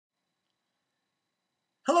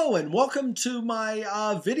Hello and welcome to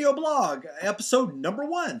my video blog, episode number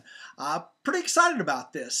 1. Pretty excited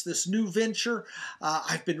about this new venture.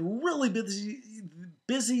 I've been really busy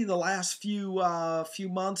the last few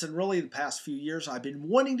months and really the past few years. I've been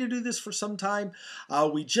wanting to do this for some time.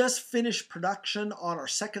 We just finished production on our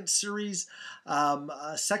second series,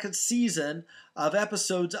 second season of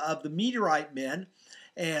episodes of the Meteorite Men.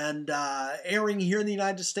 And airing here in the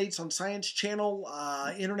United States on Science Channel.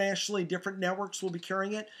 Internationally, different networks will be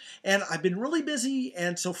carrying it. And I've been really busy,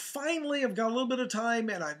 and so finally I've got a little bit of time,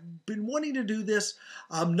 and I've been wanting to do this.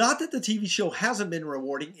 Not that the TV show hasn't been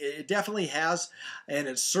rewarding. It definitely has, and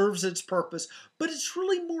it serves its purpose. But it's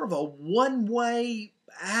really more of a one-way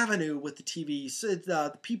avenue with the TV. So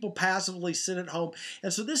the people passively sit at home,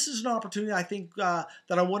 and so this is an opportunity I think that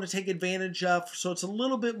I want to take advantage of. So it's a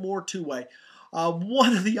little bit more two-way.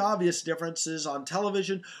 One of the obvious differences on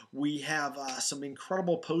television, we have some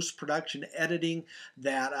incredible post-production editing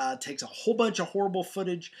that takes a whole bunch of horrible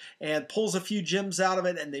footage and pulls a few gems out of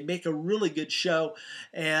it, and they make a really good show.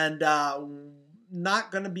 And not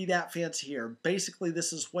going to be that fancy here. Basically,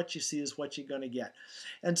 this is what you see is what you're going to get.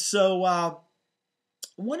 And so I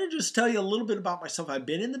want to just tell you a little bit about myself. I've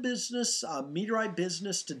been in the business, meteorite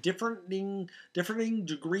business, to differing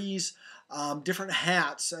degrees, different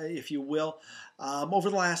hats, if you will, over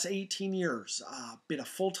the last 18 years. Been a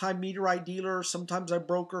full-time meteorite dealer. Sometimes I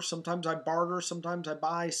broker, sometimes I barter, sometimes I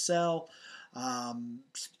buy, sell.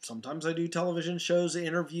 Sometimes I do television shows,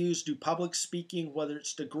 interviews, do public speaking, whether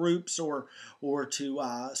it's to groups or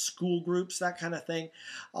to school groups, that kind of thing.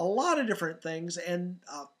 A lot of different things. And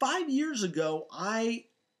 5 years ago, I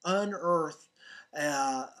unearthed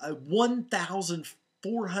a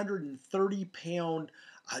 1,430 pound,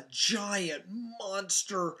 a giant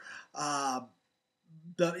monster.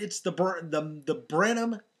 It's the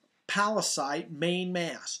Brenham Palisite main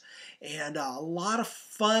mass, and a lot of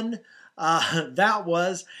fun. That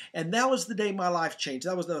was the day my life changed.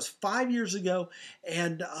 That was 5 years ago,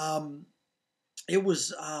 and it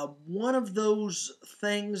was one of those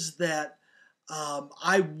things that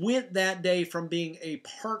I went that day from being a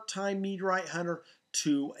part-time meteorite hunter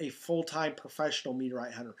to a full-time professional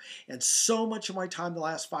meteorite hunter. And so much of my time the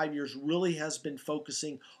last 5 years really has been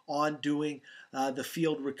focusing on doing the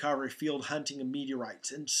field recovery, field hunting of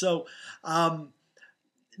meteorites. And so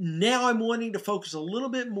now I'm wanting to focus a little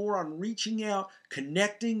bit more on reaching out,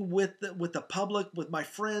 connecting with the public, with my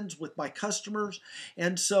friends, with my customers.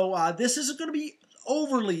 And so this isn't going to be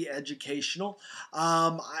overly educational.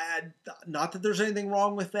 Not that there's anything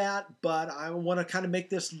wrong with that, but I want to kind of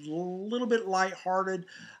make this a little bit lighthearted,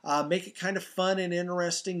 make it kind of fun and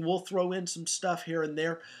interesting. We'll throw in some stuff here and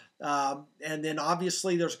there. And then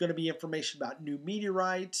obviously there's going to be information about new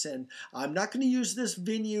meteorites, and I'm not going to use this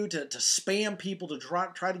venue to spam people to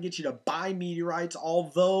try to get you to buy meteorites,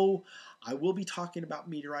 although I will be talking about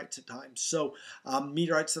meteorites at times. So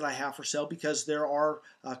meteorites that I have for sale, because there are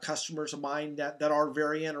customers of mine that are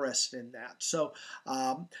very interested in that. So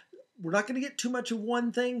we're not going to get too much of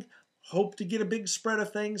one thing. Hope to get a big spread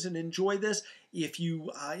of things and enjoy this. If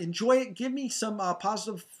you enjoy it, give me some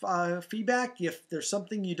positive feedback. If there's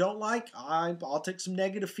something you don't like, I'll take some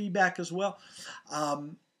negative feedback as well.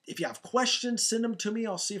 If you have questions, send them to me.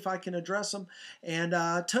 I'll see if I can address them. And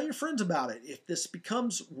tell your friends about it. If this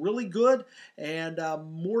becomes really good and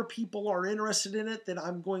more people are interested in it, then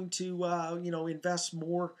I'm going to invest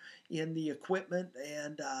more in the equipment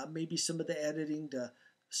and maybe some of the editing to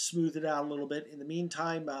smooth it out a little bit. In the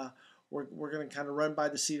meantime, we're going to kind of run by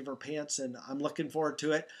the seat of our pants, and I'm looking forward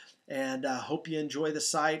to it. And hope you enjoy the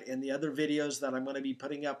site and the other videos that I'm going to be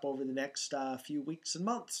putting up over the next few weeks and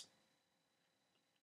months.